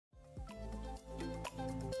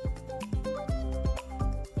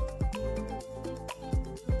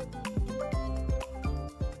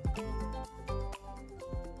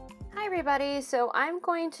everybody, so I'm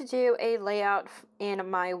going to do a layout in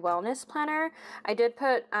my wellness planner. I did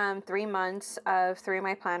put 3 months of 3 of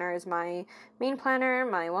my planners, my main planner,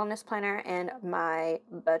 my wellness planner, and my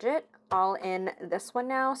budget all in this one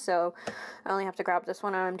now, so I only have to grab this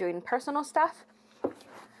one when I'm doing personal stuff.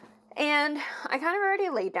 And I kind of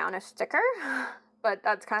already laid down a sticker, but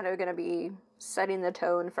that's kind of going to be setting the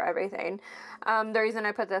tone for everything. The reason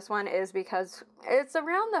I put this one is because it's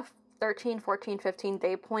around the 13, 14, 15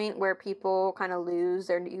 day point where people kind of lose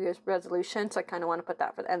their New Year's resolution. So I kind of want to put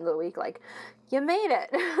that for the end of the week, like, you made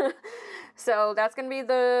it. So that's going to be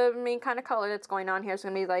the main kind of color that's going on here. It's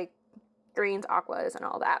going to be like greens, aquas, and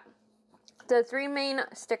all that. The 3 main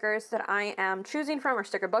stickers that I am choosing from, or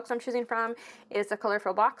sticker books I'm choosing from, is the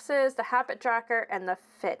Colorful Boxes, the Habit Tracker, and the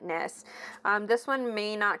Fitness. This one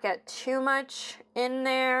may not get too much in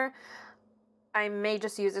there. I may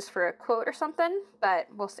just use this for a quote or something, but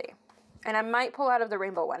we'll see. And I might pull out of the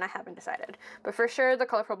rainbow one, I haven't decided. But for sure, the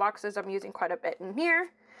Colorful Boxes I'm using quite a bit in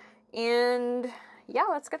here. And yeah,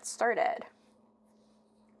 let's get started.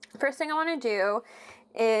 First thing I want to do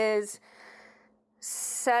is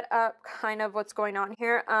set up kind of what's going on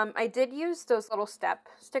here. I did use those little step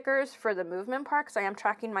stickers for the movement part because I am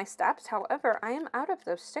tracking my steps. However, I am out of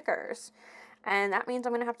those stickers. And that means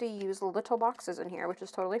I'm going to have to use little boxes in here, which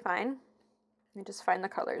is totally fine. Let me just find the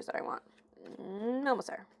colors that I want. Almost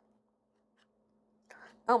there.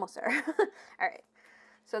 Almost there. Alright,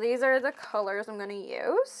 so these are the colors I'm going to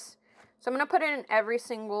use. So I'm going to put it in every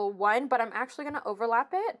single one, but I'm actually going to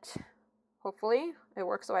overlap it. Hopefully it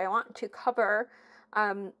works the way I want to cover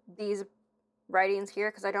these writings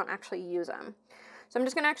here because I don't actually use them. So I'm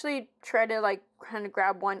just going to actually try to like kind of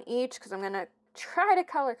grab one each because I'm going to try to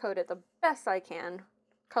color code it the best I can.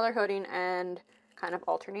 Color coding and kind of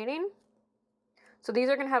alternating. So these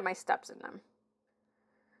are going to have my steps in them.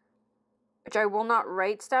 Which I will not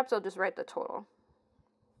write steps, I'll just write the total.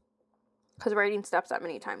 Because writing steps that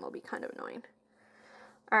many times will be kind of annoying.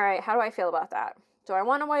 Alright, how do I feel about that? Do I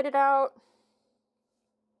want to white it out?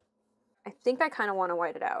 I think I kind of want to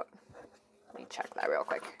white it out. Let me check that real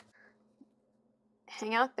quick.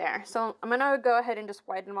 Hang out there. So I'm going to go ahead and just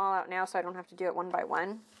whiten them all out now so I don't have to do it one by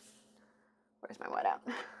one. Where's my white out?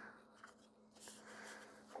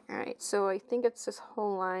 Alright, so I think it's this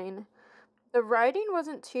whole line. The writing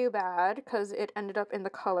wasn't too bad because it ended up in the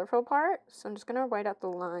colorful part. So I'm just going to white out the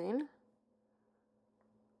line.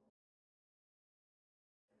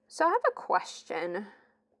 So I have a question.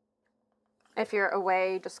 If you're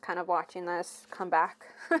away, just kind of watching this, come back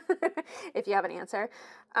if you have an answer.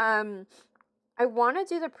 I want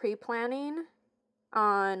to do the pre-planning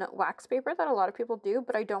on wax paper that a lot of people do,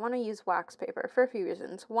 but I don't want to use wax paper for a few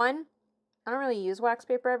reasons. One, I don't really use wax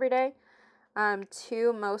paper every day.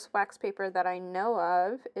 2, most wax paper that I know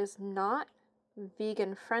of is not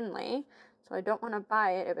vegan friendly, so I don't want to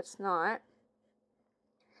buy it if it's not.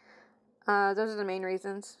 Those are the main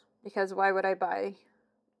reasons, because why would I buy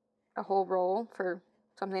a whole roll for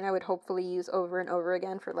something I would hopefully use over and over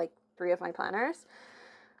again for like 3 of my planners?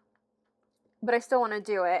 But I still want to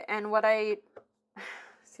do it, and what I...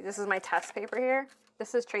 See, this is my test paper here.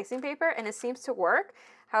 This is tracing paper, and it seems to work.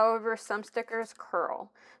 However, some stickers curl.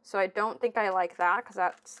 So I don't think I like that, because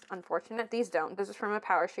that's unfortunate. These don't. This is from a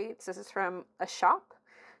Power Sheets. This is from a shop.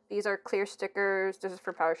 These are clear stickers. This is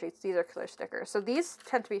for Power Sheets. These are clear stickers. So these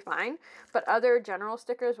tend to be fine. But other general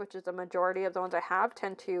stickers, which is the majority of the ones I have,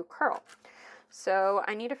 tend to curl. So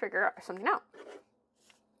I need to figure something out.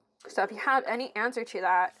 So if you have any answer to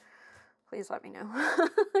that, please let me know.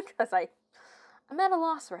 Because I'm at a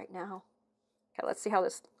loss right now. Okay, let's see how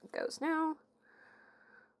this goes now.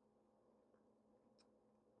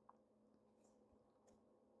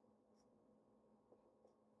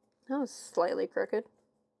 That was slightly crooked.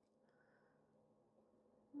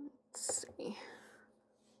 Let's see.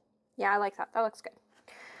 Yeah, I like that. That looks good.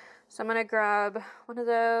 So I'm going to grab one of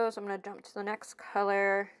those. I'm going to jump to the next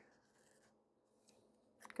color.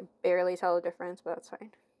 I can barely tell the difference, but that's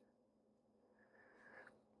fine.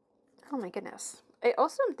 Oh my goodness. I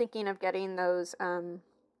also am thinking of getting those, I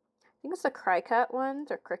think it's the Cricut ones,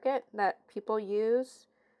 or Cricut, that people use.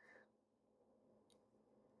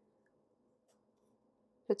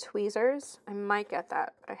 The tweezers. I might get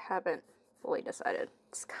that, but I haven't fully decided.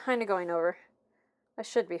 It's kind of going over. That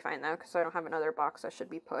should be fine though, because I don't have another box that should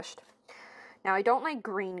be pushed. Now I don't like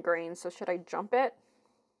green grain, so should I jump it?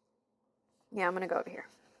 Yeah, I'm going to go over here.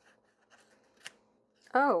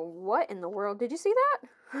 Oh, what in the world? Did you see that?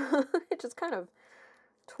 It just kind of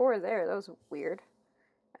tore there. That was weird.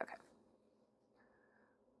 Okay.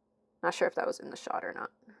 Not sure if that was in the shot or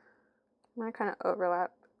not. I'm going to kind of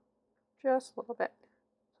overlap just a little bit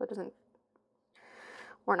so it doesn't,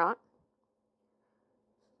 or not.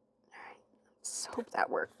 Let's hope that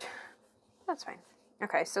worked. That's fine.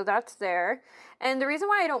 Okay, so that's there. And the reason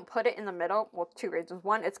why I don't put it in the middle, well, two reasons.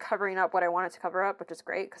 One, it's covering up what I want it to cover up, which is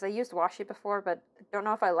great, because I used washi before, but I don't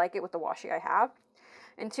know if I like it with the washi I have.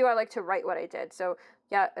 And two, I like to write what I did. So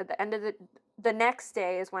yeah, at the end of the next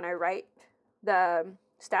day is when I write the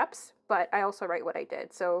steps, but I also write what I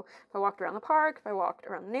did. So if I walked around the park, if I walked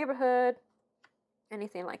around the neighborhood,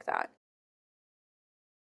 anything like that.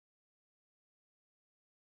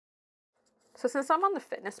 So since I'm on the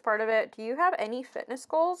fitness part of it, do you have any fitness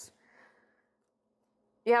goals?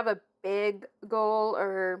 Do you have a big goal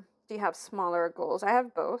or do you have smaller goals? I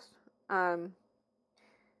have both. I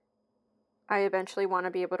eventually want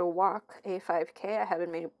to be able to walk a 5K. I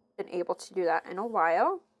haven't been able to do that in a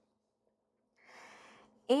while.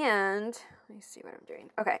 And let me see what I'm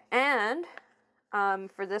doing. Okay, and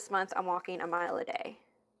for this month, I'm walking a mile a day,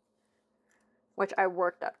 which I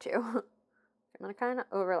worked up to. I'm going to kind of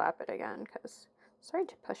overlap it again because sorry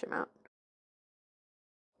to push him out.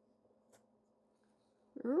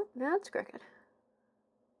 Oh, now it's crooked.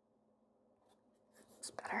 It's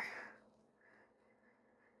better.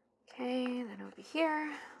 Okay, then over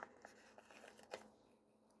here.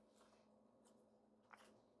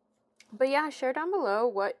 But yeah, share down below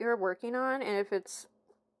what you're working on and if it's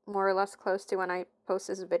more or less close to when I post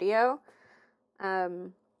this video.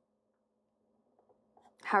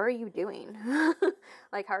 How are you doing?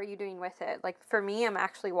 Like, how are you doing with it? Like, for me, I'm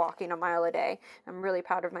actually walking a mile a day. I'm really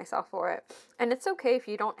proud of myself for it. And it's okay if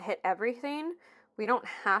you don't hit everything. We don't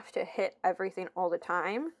have to hit everything all the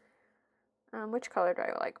time. Which color do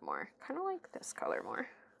I like more? Kind of like this color more.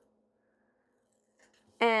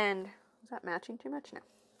 And is that matching too much? No.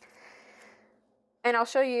 And I'll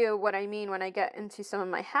show you what I mean when I get into some of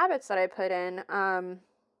my habits that I put in.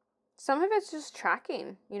 Some of it's just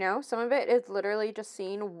tracking, you know, some of it is literally just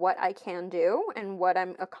seeing what I can do and what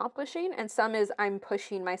I'm accomplishing. And some is I'm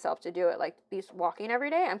pushing myself to do it. Like these walking every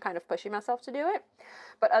day, I'm kind of pushing myself to do it.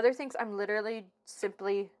 But other things I'm literally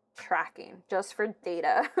simply tracking just for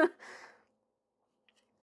data.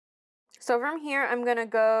 So from here, I'm going to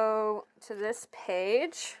go to this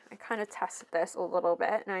page. I kind of tested this a little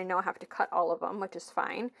bit and I know I have to cut all of them, which is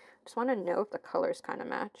fine. Just want to know if the colors kind of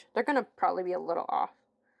match. They're going to probably be a little off.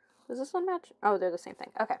 Does this one match? Oh, they're the same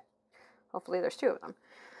thing. Okay. Hopefully there's two of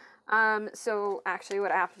them. So actually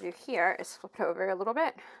what I have to do here is flip it over a little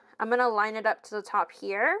bit. I'm going to line it up to the top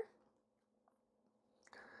here.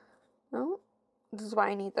 Oh, this is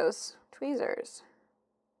why I need those tweezers.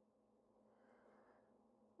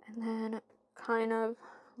 And then kind of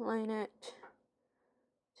line it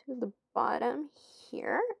to the bottom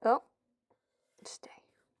here. Oh, stay.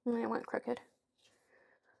 I went crooked.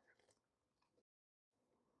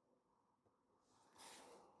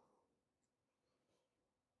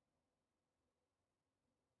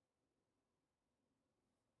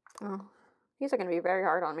 Oh, these are going to be very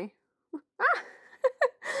hard on me.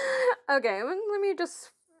 Okay, let me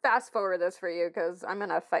just fast forward this for you because I'm going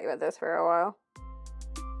to fight with this for a while.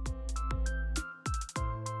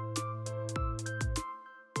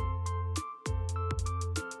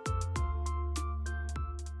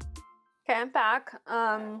 Okay, I'm back.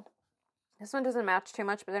 This one doesn't match too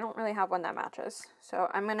much, but I don't really have one that matches. So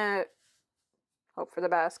I'm going to hope for the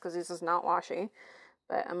best because this is not washi,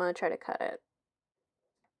 but I'm going to try to cut it.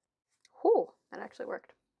 Whew, that actually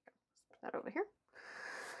worked. Put that over here.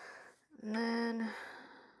 And then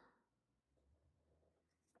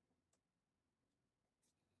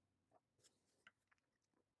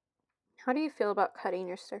how do you feel about cutting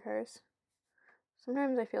your stickers?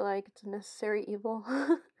 Sometimes I feel like it's a necessary evil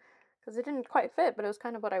because it didn't quite fit, but it was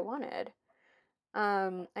kind of what I wanted.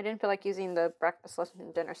 I didn't feel like using the breakfast, lunch,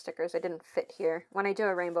 and dinner stickers. It didn't fit here. When I do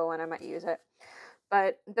a rainbow one, I might use it.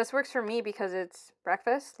 But this works for me because it's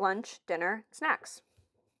breakfast, lunch, dinner, snacks.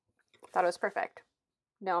 Thought it was perfect.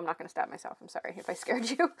 No, I'm not going to stab myself. I'm sorry if I scared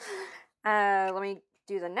you. Let me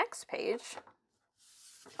do the next page.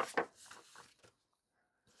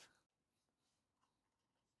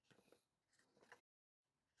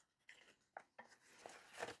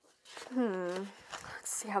 Let's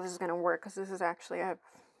see how this is going to work because this is actually, I have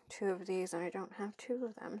two of these and I don't have two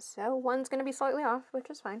of them. So one's going to be slightly off, which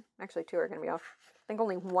is fine. Actually, two are going to be off. I think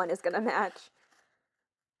only one is going to match.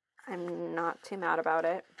 I'm not too mad about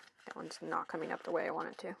it. That one's not coming up the way I want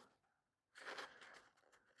it to.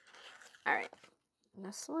 All right.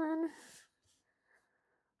 This one.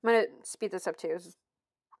 I'm going to speed this up too.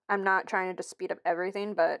 I'm not trying to just speed up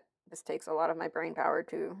everything, but this takes a lot of my brain power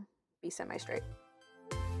to be semi-straight.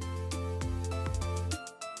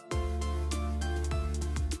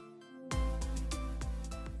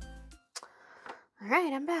 All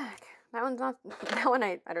right, I'm back. That one's not, that one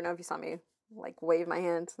I don't know if you saw me like wave my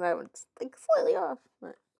hand so that it's like slightly off.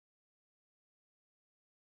 But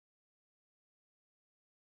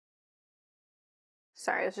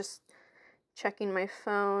sorry, I was just checking my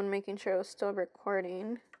phone, making sure it was still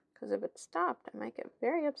recording, because if it stopped, I might get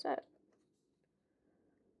very upset.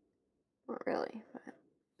 Not really, but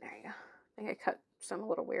there you go. I think I cut some a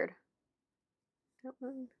little weird. That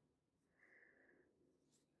one.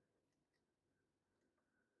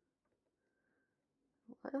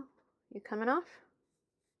 Well, you coming off?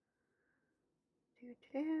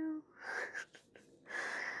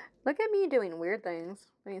 Look at me doing weird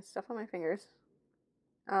things. Putting stuff on my fingers.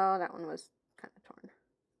 Oh, that one was kind of torn.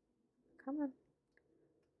 Come on.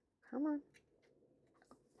 Come on.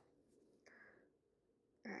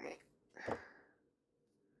 Alright.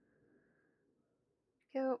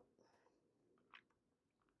 Go.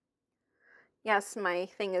 Yes, my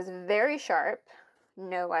thing is very sharp.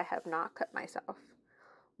 No, I have not cut myself.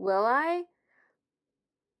 Will I?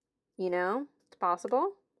 You know, it's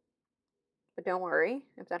possible. But don't worry,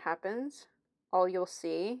 if that happens, all you'll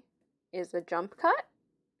see is a jump cut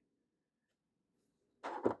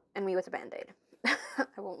and me with a band-aid.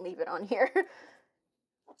 I won't leave it on here.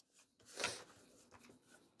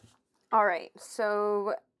 Alright,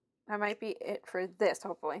 so that might be it for this,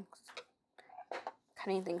 hopefully.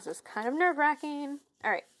 Cutting things is kind of nerve-wracking.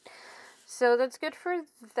 Alright, so that's good for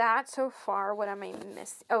that so far. What am I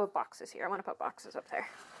missing? Oh, boxes here. I want to put boxes up there.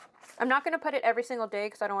 I'm not going to put it every single day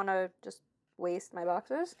because I don't want to just waste my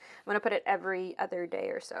boxes. I'm going to put it every other day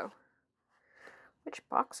or so. Which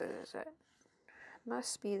boxes is it?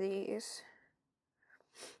 Must be these.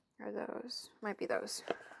 Or those. Might be those.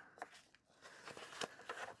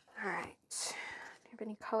 Alright. Do you have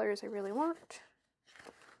any colors I really want?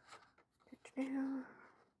 I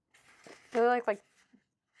really like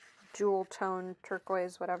jewel tone,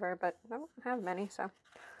 turquoise, whatever, but I don't have many, so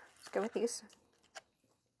let's go with these.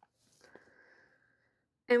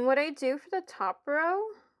 And what I do for the top row,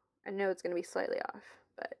 I know it's going to be slightly off,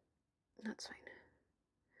 but that's fine.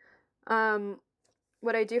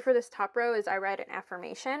 What I do for this top row is I write an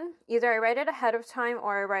affirmation. Either I write it ahead of time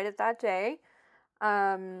or I write it that day.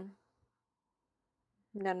 None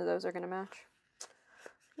of those are going to match.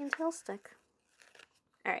 And tail stick.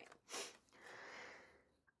 Alright.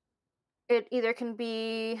 It either can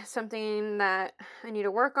be something that I need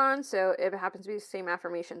to work on, so if it happens to be the same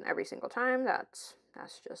affirmation every single time, that's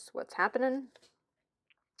just what's happening.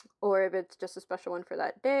 Or if it's just a special one for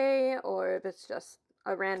that day, or if it's just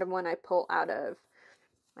a random one I pull out of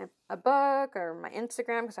a book or my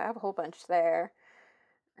Instagram, because I have a whole bunch there.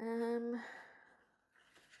 And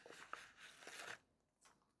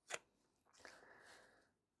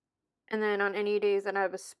then on any days that I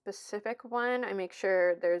have a specific one, I make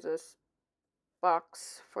sure there's a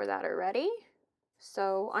box for that already.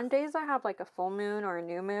 So on days I have like a full moon or a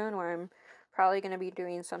new moon where I'm probably going to be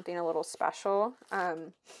doing something a little special, I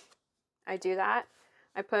do that.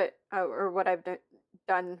 I put, or what I've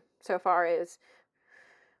done so far is,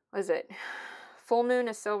 what is it? Full moon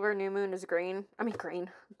is silver, new moon is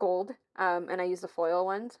gold. And I use the foil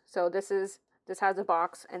ones. So this has a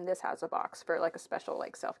box and this has a box for like a special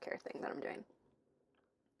like self-care thing that I'm doing.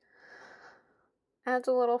 Adds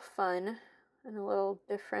a little fun and a little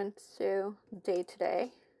difference to day to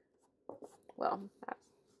day. Well,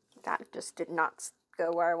 that just did not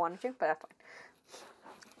go where I wanted to, but that's fine.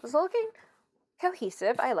 It's looking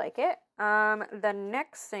cohesive. I like it. The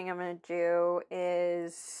next thing I'm going to do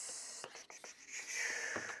is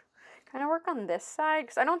kind of work on this side,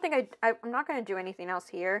 because I don't think I'm not going to do anything else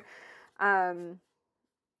here.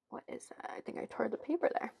 What is that? I think I tore the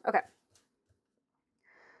paper there. Okay.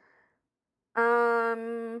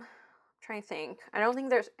 Trying to think. I don't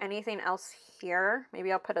think there's anything else here.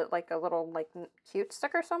 Maybe I'll put it like a little like cute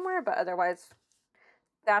sticker somewhere, but otherwise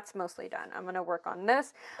that's mostly done. I'm going to work on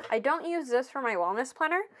this. I don't use this for my wellness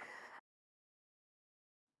planner.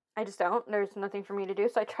 I just don't. There's nothing for me to do.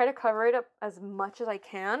 So I try to cover it up as much as I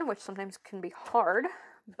can, which sometimes can be hard,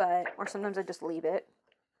 or sometimes I just leave it.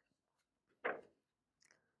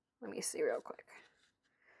 Let me see real quick.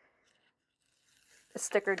 The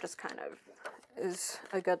sticker just kind of is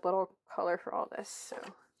a good little color for all this. So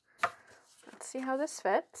let's see how this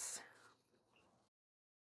fits.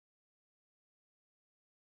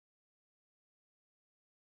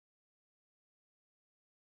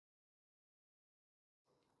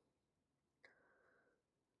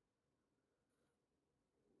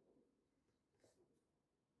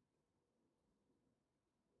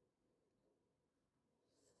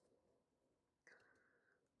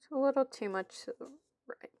 It's a little too much.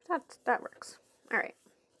 Right, that works. All right,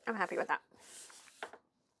 I'm happy with that.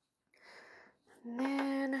 And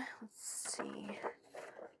then, let's see.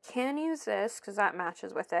 Can use this because that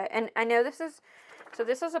matches with it. And I know this is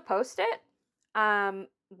a Post-it,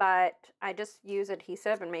 but I just use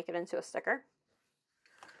adhesive and make it into a sticker.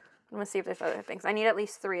 I'm going to see if there's other things. I need at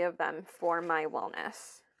least 3 of them for my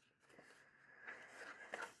wellness.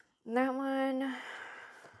 That one,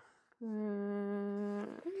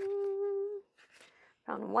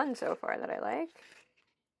 found one so far that I like.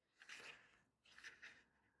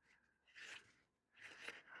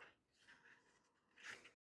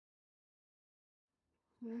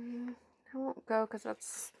 I won't go because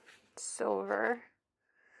that's silver.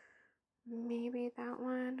 Maybe that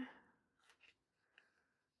one.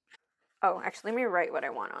 Oh, actually, let me write what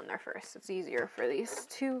I want on there first. It's easier for these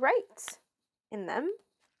to write in them.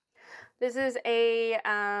 This is a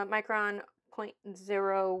micron 0.01.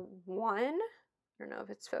 I don't know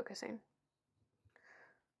if it's focusing.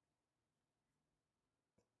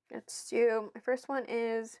 Let's do, my first one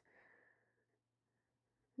is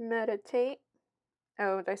meditate.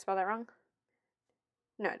 Oh, did I spell that wrong?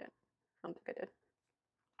 No, I didn't. I don't think I did.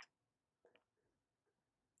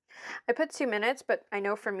 I put 2 minutes, but I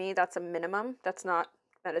know for me that's a minimum. That's not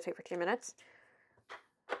meditate for 2 minutes.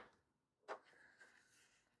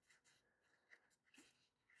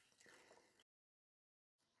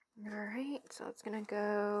 All right, so it's gonna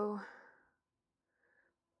go,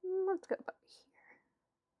 let's go about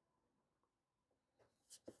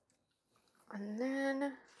here. And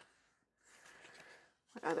then,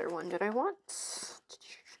 what other one did I want?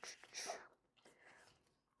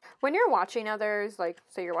 When you're watching others, like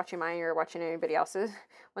say you're watching mine, you're watching anybody else's,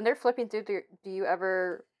 when they're flipping through, do you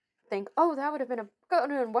ever think, oh, that would have been a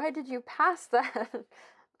good one, why did you pass that?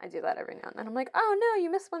 I do that every now and then. I'm like, oh no,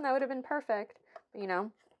 you missed one, that would have been perfect. But, you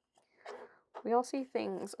know, we all see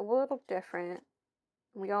things a little different.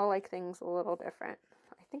 We all like things a little different.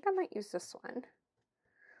 I think I might use this one.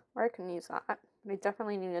 Or I can use that. But I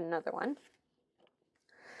definitely need another one.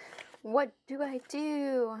 What do I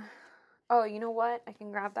do? Oh, you know what? I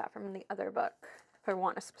can grab that from the other book. If I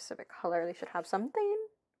want a specific color, they should have something.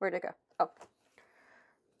 Where'd it go? Oh.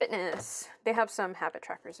 Fitness. They have some habit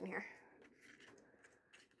trackers in here.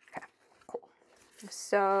 Okay, cool.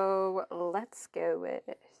 So let's go with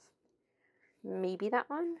maybe that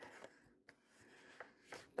one.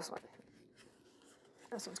 This one.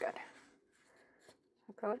 This one's good.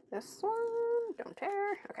 I'll go with this one. Don't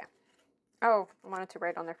tear. Okay. Oh, I wanted to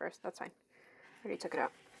write on there first. That's fine. I already took it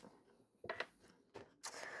out.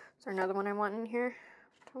 Is there another one I want in here?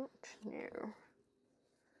 Don't know.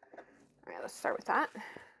 Alright, let's start with that.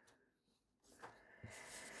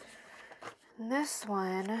 And this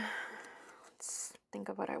one, let's think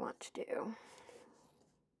of what I want to do.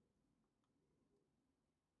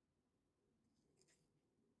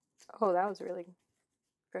 Oh, that was really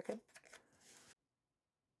crooked.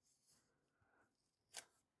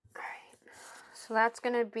 Alright, so that's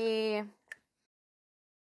going to be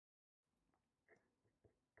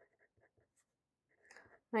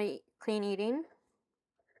my clean eating.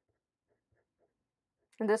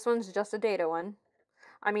 And this one's just a data one.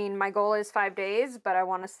 I mean, my goal is 5 days, but I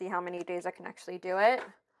want to see how many days I can actually do it.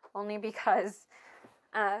 Only because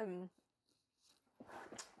I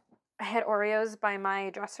had Oreos by my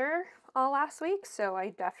dresser all last week, so I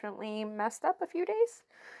definitely messed up a few days,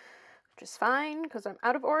 which is fine because I'm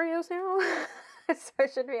out of Oreos now. So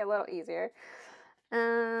it should be a little easier.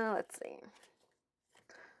 Let's see.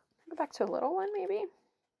 Go back to a little one, maybe.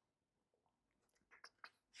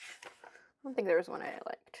 I don't think there was one I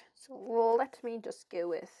liked. So let me just go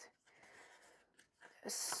with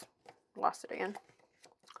this. Lost it again.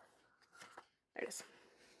 There it is.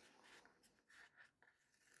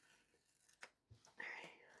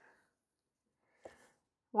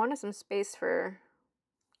 Wanted some space for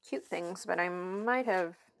cute things, but I might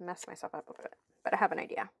have messed myself up a bit. But I have an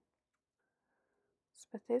idea. Let's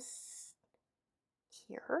put this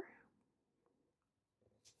here.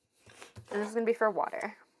 And this is going to be for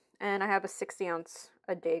water. And I have a 60 ounce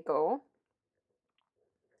a day goal.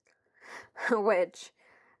 Which,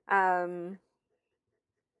 there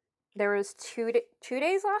was two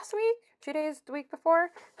days last week, 2 days the week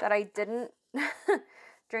before, that I didn't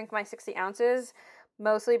drink my 60 ounces.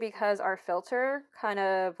 Mostly because our filter kind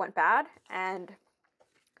of went bad. And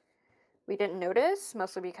we didn't notice,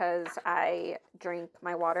 mostly because I drink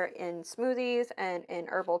my water in smoothies and in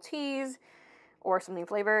herbal teas or something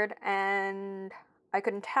flavored, and I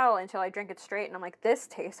couldn't tell until I drank it straight, and I'm like, this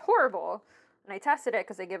tastes horrible. And I tested it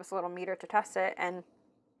because they give us a little meter to test it, and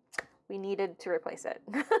we needed to replace it.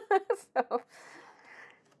 So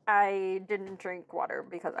I didn't drink water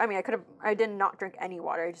because, I mean, I did not drink any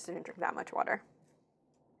water, I just didn't drink that much water.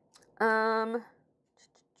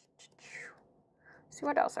 See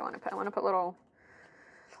what else I want to put. I want to put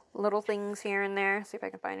little things here and there. See if I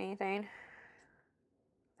can find anything.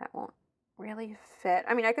 That won't really fit.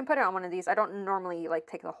 I mean, I can put it on one of these. I don't normally like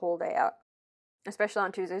take the whole day out, especially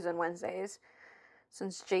on Tuesdays and Wednesdays,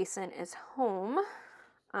 since Jason is home.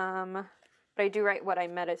 But I do write what I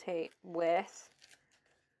meditate with.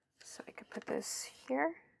 So I could put this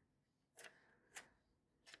here.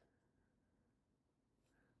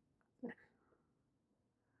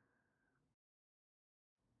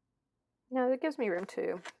 No, that gives me room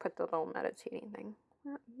to put the little meditating thing.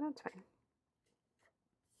 That's fine.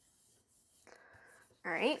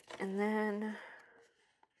 All right, and then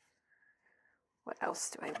what else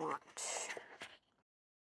do I want?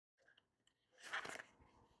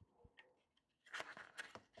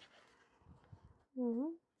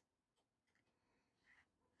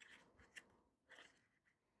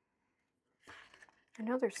 I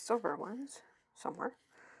know there's silver ones somewhere.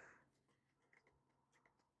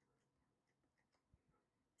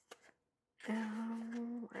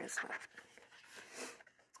 Where is that?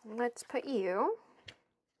 Let's put you.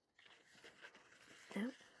 Yeah.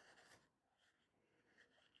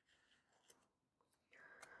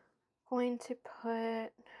 Going to put. Where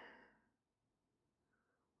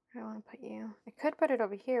do I want to put you? I could put it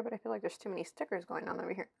over here, but I feel like there's too many stickers going on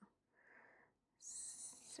over here.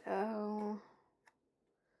 So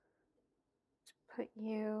let's put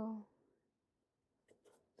you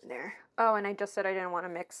there. Oh, and I just said I didn't want to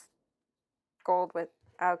mix gold with.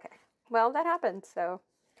 Okay. Well, that happened, so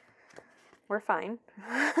we're fine.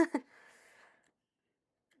 Let's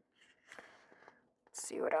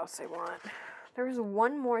see what else I want. There was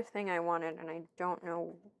one more thing I wanted, and I don't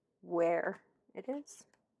know where it is.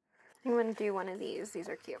 I'm going to do one of these. These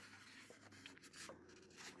are cute.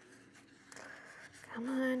 Come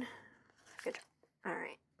on. Good job. All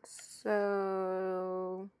right.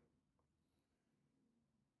 So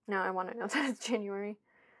now I want to know that it's January.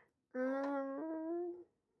 I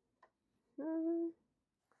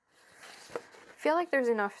feel like there's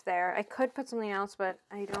enough there. I could put something else, but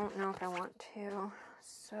I don't know if I want to.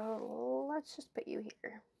 So let's just put you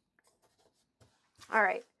here. All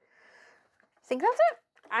right. I think that's it.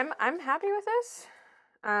 I'm happy with this.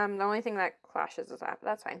 The only thing that clashes is that, but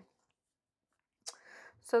that's fine.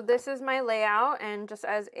 So this is my layout, and just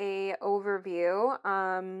as a overview,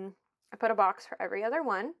 I put a box for every other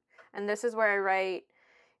one, and this is where I write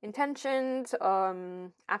intentions,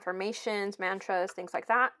 affirmations, mantras, things like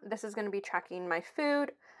that. This is going to be tracking my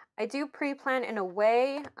food. I do pre-plan in a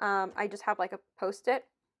way. I just have like a post-it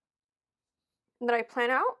that I plan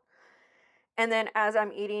out, and then as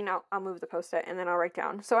I'm eating, I'll move the post-it and then I'll write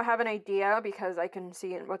down. So I have an idea because I can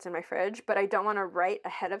see what's in my fridge, but I don't want to write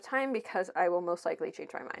ahead of time because I will most likely change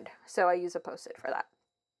my mind. So I use a post-it for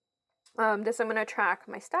that. This I'm going to track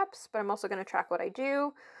my steps, but I'm also going to track what I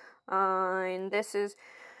do. And this is,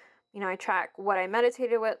 I track what I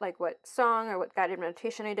meditated with, like what song or what guided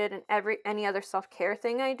meditation I did, and any other self-care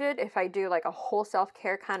thing I did. If I do like a whole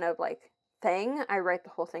self-care kind of like thing, I write the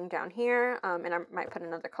whole thing down here, and I might put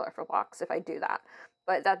another colorful box if I do that.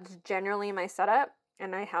 But that's generally my setup,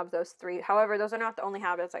 and I have those three. However, those are not the only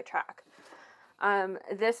habits I track.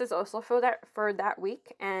 This is also for that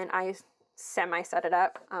week, and I semi-set it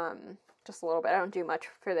up just a little bit. I don't do much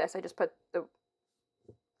for this. I just put the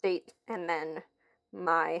date and then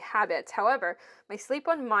my habits. However, my sleep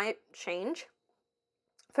one might change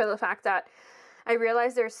for the fact that I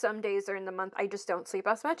realize there's some days during the month I just don't sleep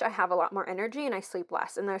as much. I have a lot more energy and I sleep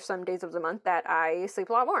less. And there's some days of the month that I sleep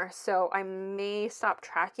a lot more. So I may stop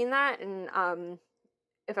tracking that. And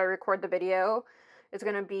if I record the video, it's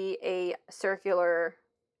going to be a circular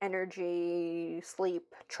energy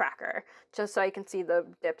sleep tracker, just so I can see the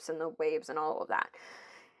dips and the waves and all of that.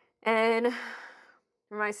 And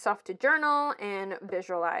myself to journal and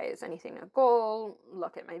visualize anything, a goal,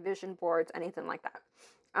 look at my vision boards, anything like that.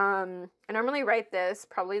 I normally write this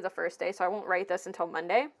probably the first day, so I won't write this until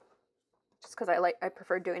Monday, just because I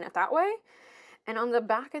prefer doing it that way. And on the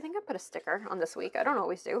back, I think I put a sticker on this week. I don't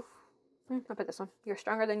always do. I'll put this one. You're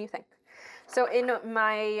stronger than you think. So in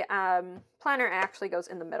my planner, it actually goes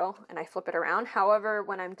in the middle, and I flip it around. However,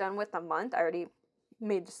 when I'm done with the month, I already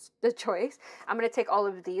made the choice. I'm going to take all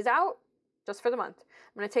of these out just for the month.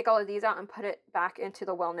 I'm going to take all of these out and put it back into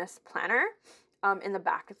the wellness planner in the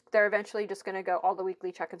back. They're eventually just going to go, all the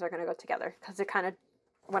weekly check-ins are going to go together, because it kind of,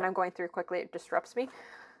 when I'm going through quickly, it disrupts me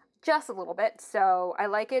just a little bit. So I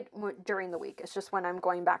like it during the week. It's just when I'm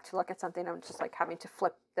going back to look at something, I'm just like having to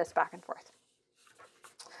flip this back and forth.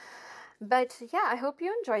 But yeah, I hope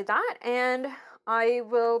you enjoyed that, and I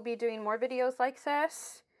will be doing more videos like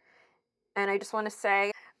this. And I just want to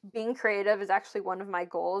say, being creative is actually one of my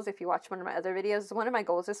goals. If you watch one of my other videos, one of my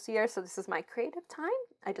goals this year. So this is my creative time.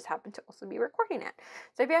 I just happen to also be recording it.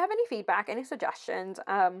 So if you have any feedback, any suggestions,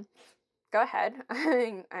 go ahead.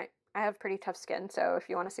 I have pretty tough skin, so if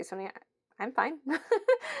you want to see something, I'm fine.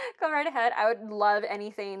 Go right ahead. I would love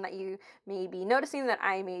anything that you may be noticing that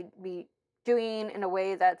I may be doing in a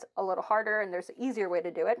way that's a little harder and there's an easier way to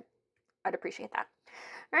do it. I'd appreciate that.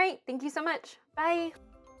 All right. Thank you so much. Bye.